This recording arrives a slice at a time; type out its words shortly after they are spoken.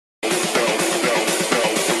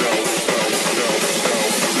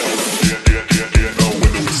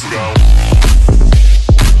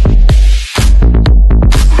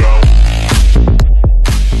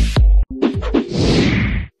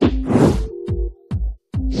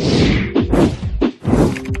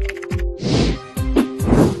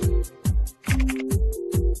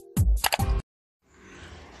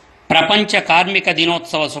ప్రపంచ కార్మిక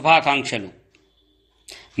దినోత్సవ శుభాకాంక్షలు.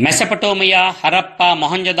 మెసపటోమియా, హరప్ప,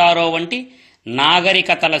 మొహంజదారో వంటి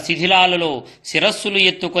నాగరికతల శిథిలాలలో శిరస్సులు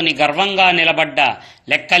ఎత్తుకొని గర్వంగా నిలబడ్డ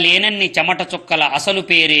లెక్కలేనన్ని చెమట చుక్కల అసలు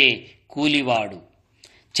పేరే కూలివాడు.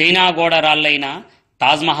 చైనా గోడరాళ్లైనా,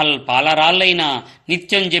 తాజ్మహల్ పాలరాళ్లైనా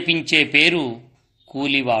నిత్యం జపించే పేరు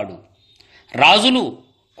కూలివాడు. రాజులు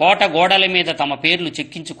కోట గోడల మీద తమ పేర్లు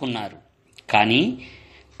చెక్కించుకున్నారు. కానీ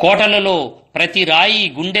కోటలలో ప్రతి రాయి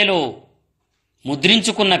గుండెలో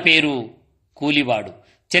ముద్రించుకున్న పేరు కూలివాడు.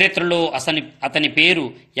 చరిత్రలో అతని పేరు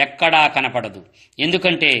ఎక్కడా కనపడదు.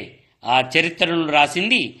 ఎందుకంటే ఆ చరిత్రను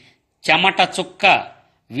రాసింది చెమట చుక్క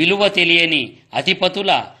విలువ తెలియని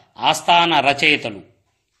అధిపతుల ఆస్థాన రచయితలు.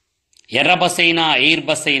 ఎర్రబస్ అయినా, ఎయిర్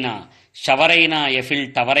బస్ అయినా, షవరైనా, ఎఫిల్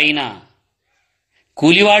టవరైనా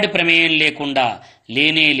కూలివాడి ప్రమేయం లేకుండా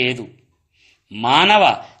లేనే లేదు. మానవ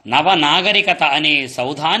నవనాగరికత అనే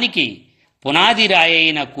సౌధానికి పునాది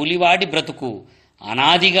రాయైన కూలివాడి బ్రతుకు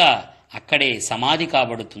అనాదిగా అక్కడే సమాధి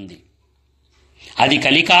కాబడుతుంది. అది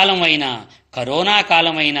కలికాలం అయినా, కరోనా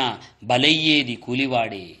కాలమైనా బలయ్యేది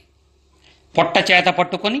కూలివాడే. పొట్ట చేత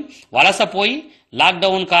పట్టుకొని వలసపోయి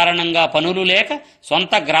లాక్డౌన్ కారణంగా పనులు లేక,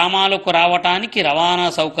 సొంత గ్రామాలకు రావటానికి రవాణా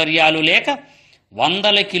సౌకర్యాలు లేక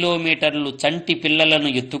 100 కిలోమీటర్లు చంటి పిల్లలను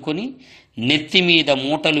ఎత్తుకొని నెత్తిమీద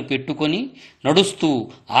మూటలు పెట్టుకొని నడుస్తూ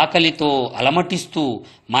ఆకలితో అలమటిస్తూ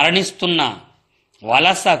మరణిస్తున్న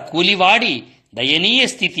వలస కూలివాడి దయనీయ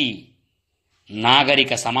స్థితి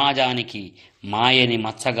నాగరిక సమాజానికి మాయని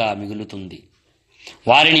మచ్చగా మిగులుతుంది.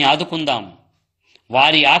 వారిని ఆదుకుందాం,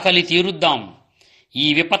 వారి ఆకలి తీరుద్దాం. ఈ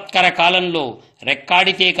విపత్కర కాలంలో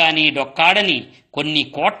రెక్కాడితే కానీ డొక్కాడని కొన్ని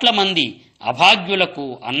కోట్ల మంది అభాగ్యులకు,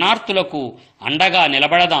 అన్నార్తులకు అండగా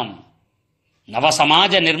నిలబడదాం. నవ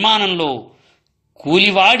సమాజ నిర్మాణంలో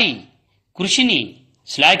కూలివాడి కృషిని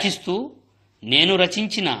శ్లాఘిస్తూ నేను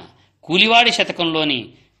రచించిన కూలివాడి శతకంలోని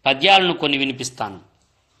పద్యాలను కొన్ని వినిపిస్తాను.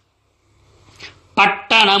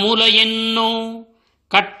 పట్టణముల ఎన్నో,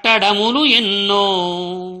 కట్టడములు ఎన్నో,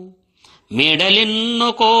 మేడలెన్నో,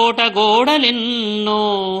 కోట గోడలెన్నో,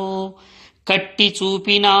 కట్టి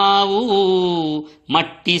చూపినావు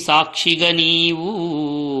మట్టి సాక్షిగా నీవు,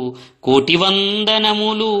 కోటి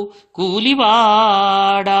వందనములు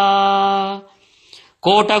కూలివాడా.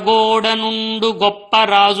 కోటగోడ నుండు గొప్ప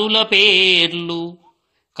రాజుల పేర్లు,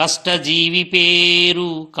 కష్టజీవి పేరు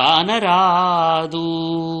కానరాదు.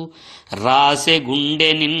 రాసె గుండె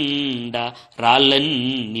నిండా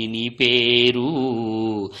రాళ్ళన్ని నీ పేరు,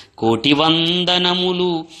 కోటి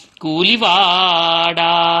వందనములు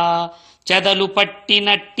కూలివాడా. చెదలు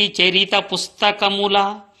పట్టినట్టి చరిత పుస్తకముల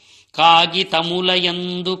కాగితముల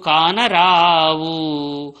యందు కానరావు,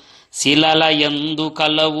 శిలల యందు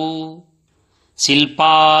కలవు,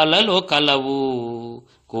 శిల్పాలలో కలవు,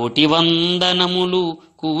 కోటి వందనములు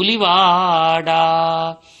కూలివాడా.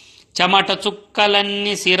 చెమట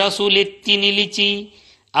చుక్కలన్ని శిరసులెత్తి నిలిచి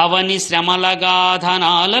అవని శ్రమలగాధనాలపించు,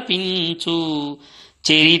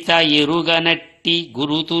 చరిత ఎరుగనట్టి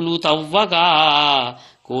గురుతులు తవ్వగా,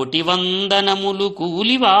 కోటి వందనములు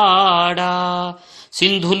కూలివాడా.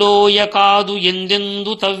 సింధులోయ కాదు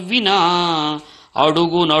ఎందెందు తవ్వినా,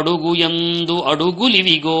 అడుగునడుగు ఎందు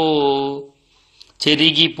అడుగులివిగో,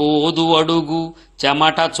 చెరిగిపోదు అడుగు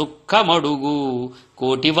చెమట చుక్కమడుగు,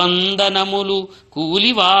 కోటి వందనములు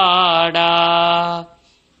కూలివాడా.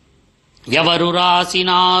 ఎవరు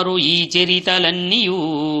రాసినారు ఈ చరితలన్నీయు,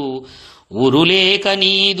 ఉరులేక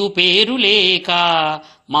నీదు పేరు లేక,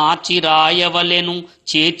 మార్చి రాయవలెను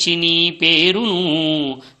చేర్చి నీ పేరును,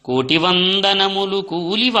 కోటి వందనములు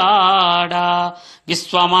కూలివాడా.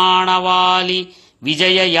 విశ్వమానవాళి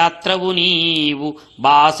విజయ యాత్రవు నీవు,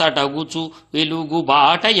 బాసటగుచు వెలుగు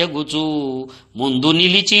బాటయగుచు, ముందు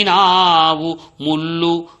నిలిచినావు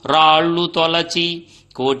ముళ్ళు రాళ్ళు తొలచి,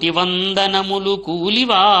 కోటి వందనములు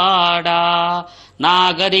కూలివాడా.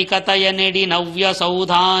 నాగరికతయనెడి నవ్య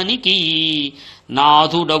సౌధానికి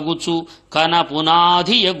నాథుడగుచు కన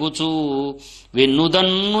పునాది యగుచు,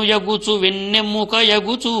 వెన్నుదన్ను యగుచు వెన్నెమ్ముక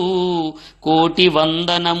యగుచు, కోటి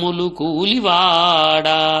వందనములు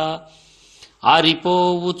కూలివాడా.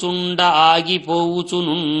 ఆరిపోవుచుండ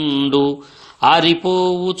ఆగిపోవుచునుండు,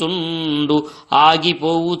 ఆరిపోవుచుండు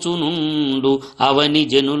ఆగిపోవుచునుండు, అవని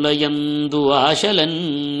జనులయందు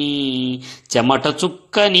ఆశలన్నీ, చెమట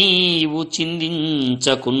చుక్క నీవు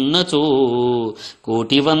చిందించకున్నచో,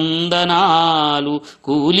 కోటి వందనాలు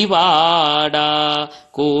కూలివాడా.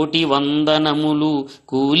 కోటి వందనములు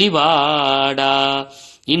కూలివాడా.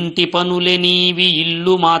 ఇంటి పనులే నీవి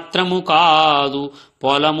ఇల్లు మాత్రము కాదు,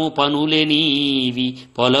 పొలము పనులే నీవి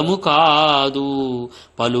పొలము కాదు,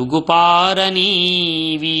 పలుగు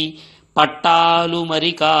పారనీవి పట్టాలు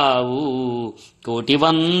మరి కావు. కోటి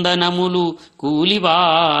వందనములు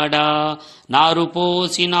కూలివాడా. నారు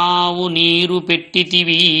పోసినావు నీరు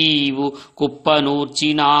పెట్టితివీవు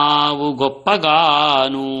కుప్పనూర్చినావు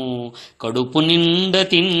గొప్పగాను. కడుపు నిండ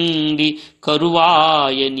తిండి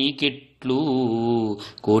కరువాయనికెట్లు.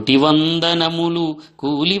 కోటి వందనములు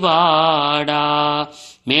కూలివాడా.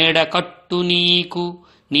 మేడ కట్టు నీకు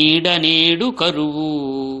నీడ నేడు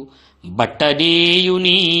కరువు. బట్టనేయు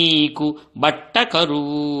నీకు బట్ట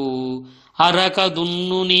కరువు. అరక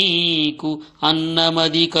దున్ను నీకు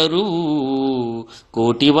అన్నమది కరువు.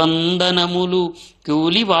 కోటి వందనములు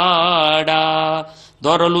కూలివాడా.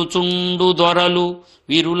 దొరలు చుండు దొరలు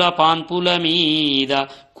విరుల పాన్పుల మీద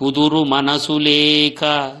కుదురు మనసు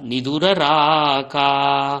లేక నిదుర రాక.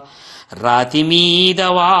 రాతి మీద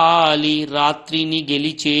వాలి రాత్రిని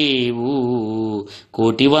గెలిచేవు.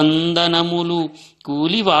 కోటి వందనములు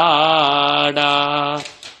కూలివాడా.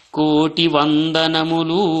 కోటి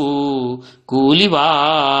వందనములు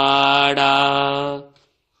కూలివాడా.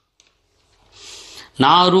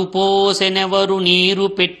 నారు పోసెనెవరు నీరు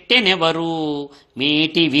పెట్టెనెవరు.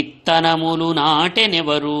 మేటి విత్తనములు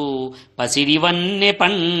నాటెనెవరు. పసిరివన్నె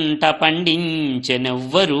పంట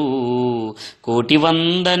పండించెనెవ్వరు. కోటి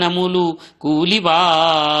వందనములు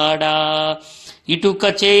కూలివాడా.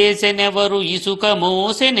 ఇటుక చేసెనెవరు ఇసుక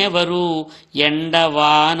మోసెనెవరు.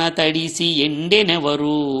 ఎండవాన తడిసి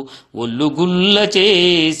ఎండెనెవరు. ఒల్లుగుల్ల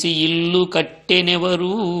చేసి ఇల్లు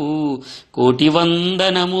కట్టెనెవరు. కోటి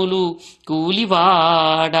వందనములు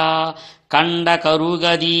కూలివాడా. కండ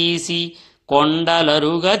కరుగదీసి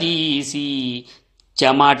కొండలరుగదీసి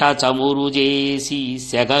చెమట చమురు చేసి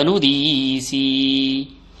సెగను దీసి.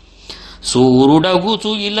 సూర్యుడగుచు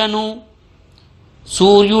ఇలను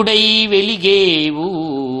సూర్యుడై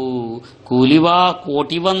వెలిగేవు. కూలివా.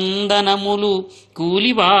 కోటి వందనములు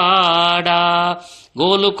కూలివాడా.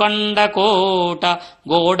 గోలుకొండ కోట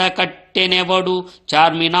గోడ కట్టెనెవడు.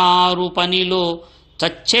 చార్మినారు పనిలో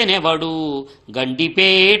చచ్చెనెవడు.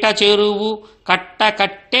 గండిపేట చెరువు కట్ట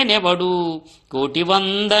కట్టెనెవడు. కోటి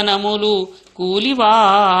వందనములు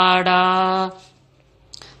కూలివాడా.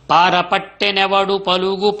 పార పట్టెనెవడు.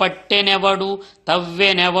 పలుగు పట్టెనెవడు.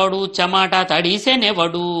 తవ్వెనెవడు. చెమట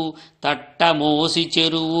తడిసెనెవడు. తట్ట మోసి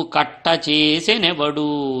చెరువు కట్ట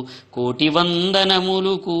చేసెనెవడు. కోటి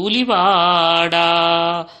వందనములు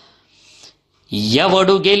కూలివాడా.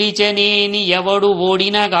 ఎవడు గెలిచెనేని ఎవడు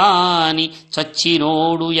ఓడినగాని.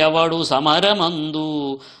 చచ్చినోడు ఎవడు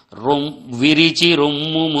సమరమందు. విరిచి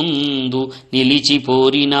రొమ్ము ముందు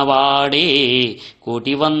నిలిచిపోరినవాడే.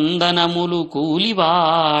 కోటి వందనములు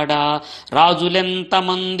కూలివాడా.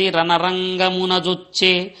 రాజులెంతమంది రణరంగమున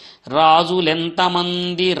జొచ్చే.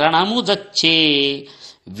 రాజులెంతమంది రణము జచ్చే.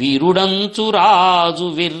 వీరుడంచు రాజు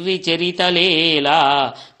వెర్రి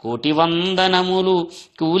చరితలేలా. కోటి వందనములు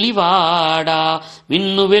కూలివాడా.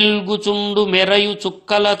 మిన్ను వెల్గుచుండు మెరయు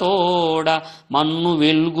చుక్కలతోడ. మన్ను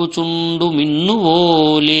వెల్గుచుండు మిన్ను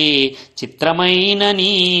ఓలే. చిత్రమైన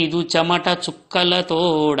నీదు చెమట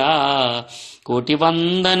చుక్కలతోడా. కోటి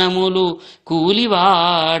వందనములు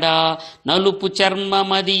కూలివాడా. నలుపు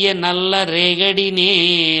చర్మమదియ నల్ల రేగడి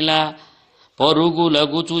నేల.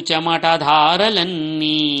 పరుగులగుచు చెమట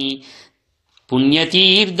ధారలన్నీ.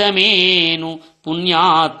 పుణ్యతీర్థమేను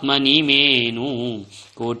పుణ్యాత్మని మేను.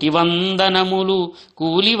 కోటి వందనములు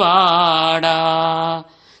కూలివాడా.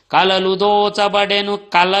 కలలు దోచబడెను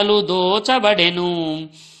కలలు దోచబడెను.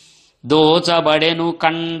 దోచబడెను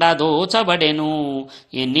కండ దోచబడెను.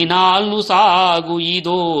 ఎన్ని నాళ్ళు సాగు ఈ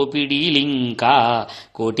దోపిడీలింక.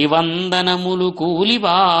 కోటి వందనములు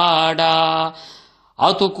కూలివాడా.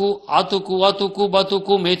 అతుకు అతుకు అతుకు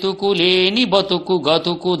బతుకు మెతుకు లేని బతుకు.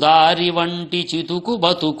 గతుకు దారి వంటి చితుకు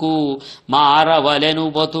బతుకు. మారవలెను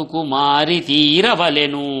బతుకు మారి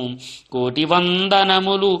తీరవలెను. కోటి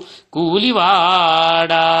వందనములు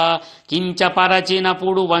కూలివాడా.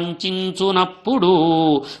 కించపరచినప్పుడు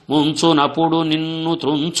వంచునప్పుడు. ముంచునప్పుడు నిన్ను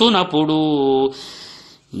త్రుంచునప్పుడు.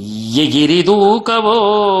 ఎగిరి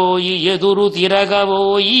దూకబోయి ఎదురు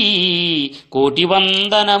తిరగబోయి. కోటి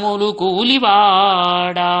వందనములు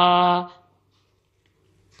కూలివాడా.